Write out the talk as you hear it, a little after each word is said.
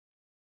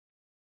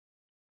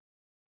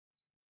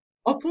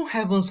Open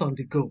Heavens on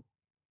the Go,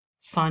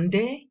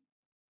 Sunday,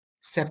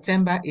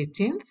 September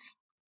 18th,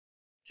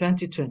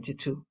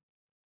 2022.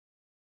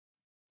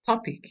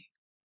 Topic: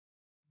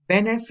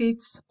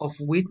 Benefits of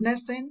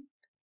Witnessing,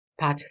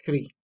 Part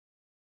 3.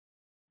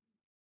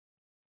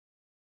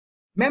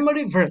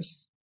 Memory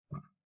verse,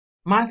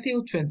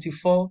 Matthew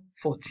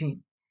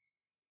 24:14.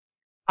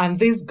 And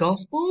this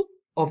gospel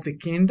of the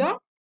kingdom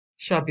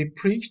shall be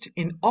preached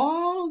in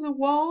all the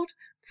world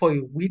for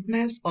a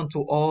witness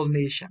unto all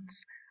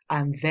nations,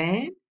 and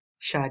then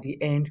shall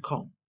the end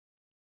come.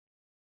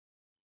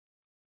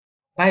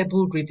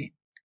 Bible reading,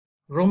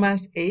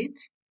 Romans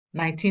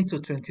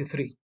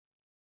 8:19-23.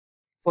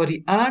 For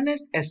the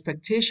earnest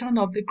expectation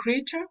of the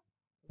creature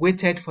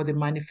waited for the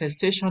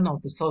manifestation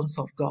of the sons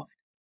of God.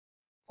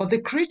 For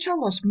the creature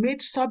was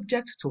made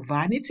subject to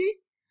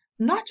vanity,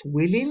 not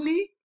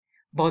willingly,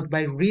 but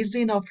by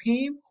reason of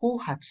him who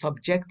had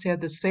subjected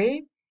the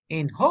same,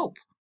 in hope,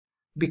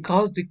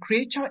 because the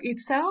creature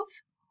itself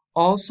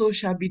also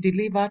shall be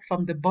delivered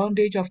from the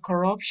bondage of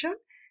corruption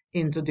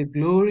into the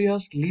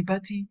glorious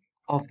liberty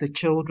of the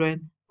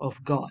children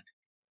of God.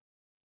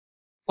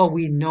 For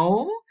we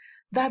know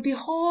that the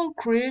whole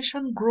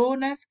creation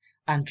groaneth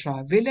and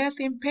travaileth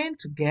in pain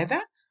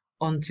together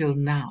until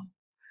now.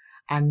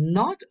 And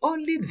not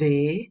only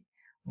they,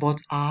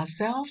 but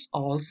ourselves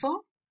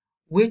also,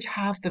 which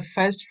have the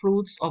first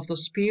fruits of the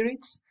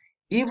spirits,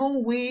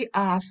 even we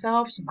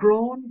ourselves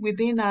groan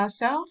within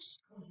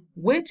ourselves,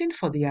 waiting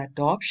for the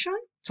adoption,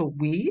 to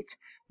wit,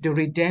 the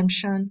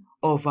redemption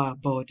of our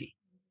body.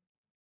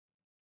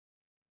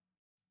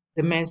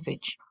 The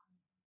message: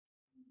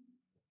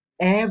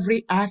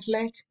 every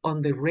athlete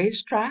on the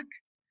racetrack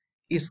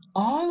is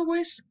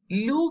always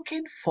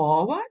looking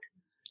forward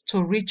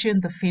to reaching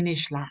the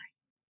finish line.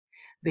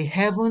 The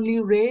heavenly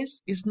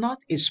race is not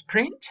a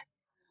sprint,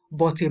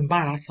 but a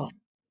marathon.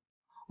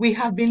 We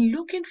have been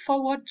looking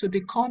forward to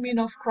the coming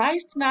of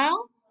Christ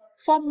now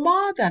for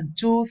more than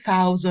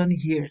 2,000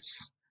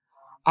 years.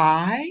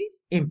 I,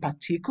 in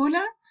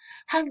particular,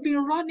 have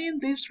been running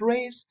this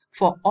race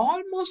for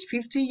almost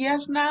 50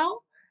 years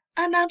now,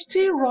 and I'm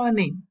still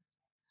running.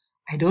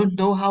 I don't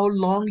know how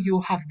long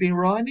you have been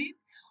running,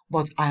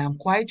 but I am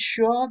quite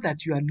sure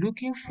that you are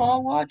looking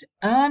forward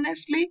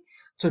earnestly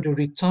to the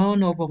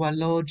return of our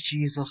Lord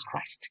Jesus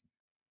Christ.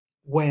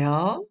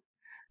 Well,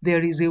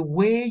 there is a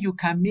way you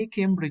can make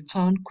him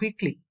return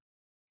quickly: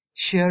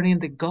 sharing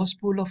the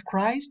gospel of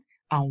Christ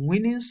and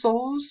winning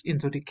souls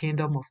into the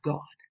kingdom of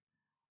God.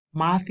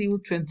 Matthew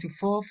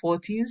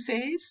 24:14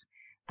 says,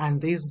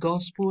 and this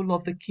gospel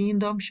of the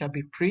kingdom shall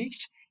be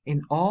preached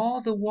in all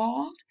the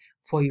world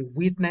for a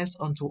witness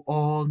unto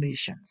all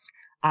nations,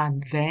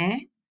 and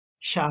then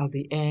shall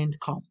the end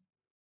come.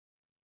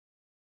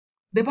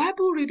 The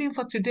Bible reading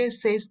for today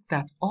says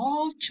that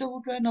all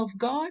children of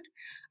God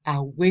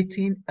are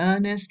waiting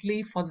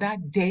earnestly for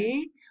that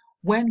day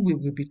when we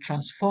will be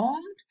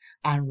transformed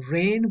and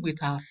reign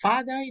with our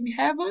Father in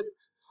heaven.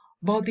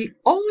 But the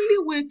only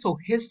way to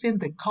hasten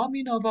the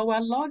coming of our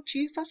Lord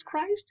Jesus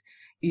Christ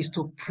is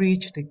to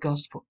preach the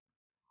gospel.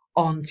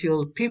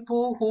 Until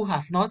people who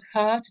have not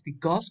heard the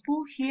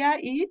gospel hear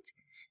it,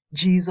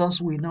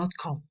 Jesus will not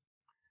come.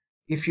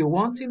 If you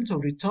want him to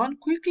return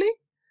quickly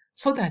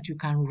so that you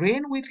can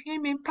reign with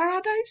him in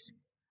paradise,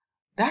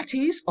 that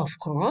is, of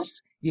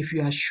course, if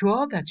you are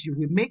sure that you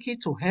will make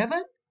it to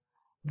heaven,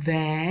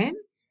 then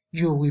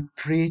you will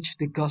preach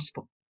the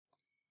gospel.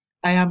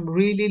 I am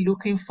really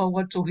looking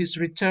forward to his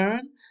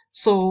return,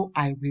 so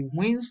I will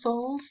win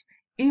souls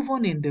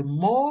even in the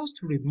most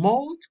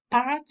remote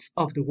parts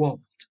of the world.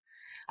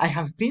 I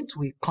have been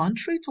to a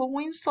country to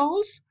win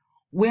souls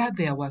where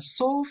there were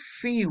so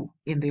few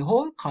in the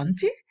whole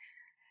country.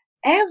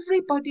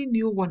 Everybody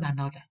knew one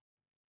another.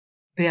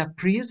 Their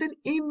prison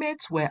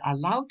inmates were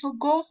allowed to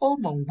go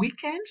home on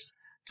weekends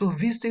to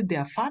visit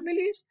their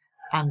families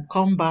and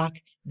come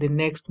back the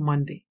next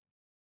Monday.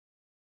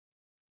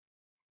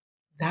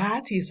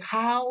 That is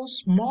how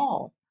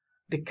small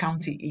the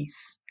county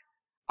is.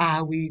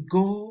 I will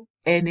go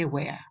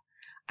anywhere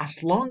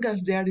as long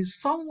as there is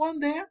someone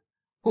there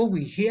who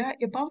will hear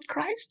about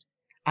Christ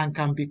and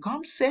can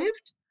become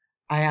saved.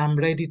 I am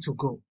ready to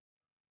go.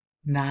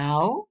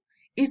 Now,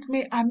 it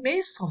may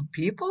amaze some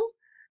people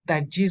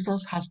that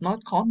Jesus has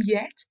not come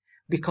yet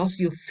because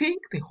you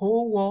think the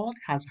whole world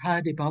has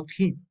heard about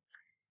him.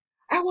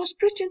 I was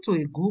preaching to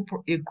a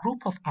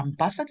group of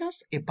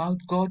ambassadors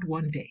about God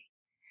one day.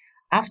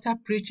 After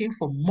preaching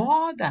for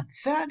more than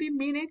 30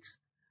 minutes,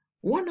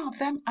 one of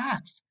them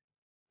asked,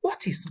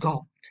 "What is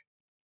God?"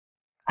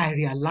 I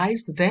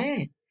realized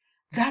then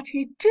that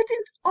he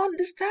didn't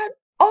understand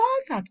all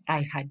that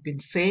I had been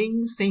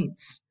saying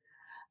since.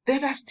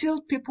 There are still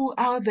people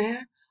out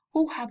there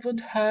who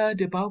haven't heard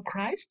about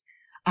Christ,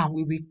 and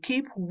we will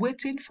keep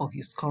waiting for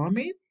his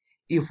coming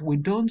if we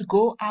don't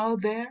go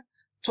out there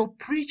to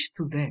preach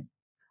to them.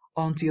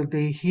 Until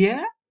they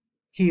hear,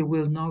 he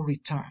will not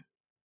return.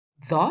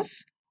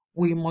 Thus,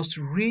 we must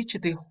reach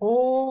the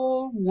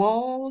whole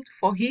world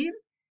for him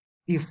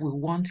if we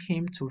want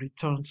him to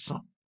return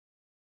soon.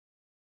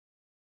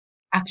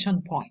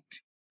 Action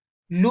point: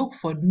 Look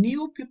for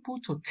new people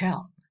to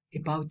tell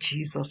about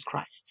Jesus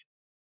Christ.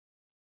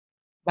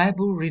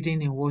 Bible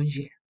reading in 1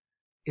 year,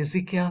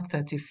 Ezekiel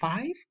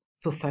 35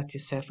 to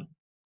 37.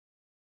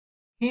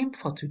 Hymn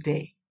for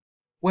today,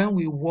 When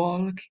We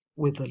Walk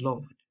with the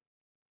Lord.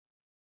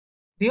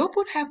 The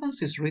Open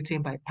Heavens is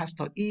written by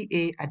Pastor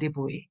E.A.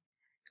 Adeboye,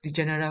 the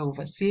General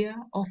Overseer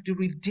of the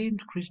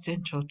Redeemed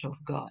Christian Church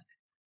of God.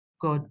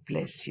 God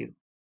bless you.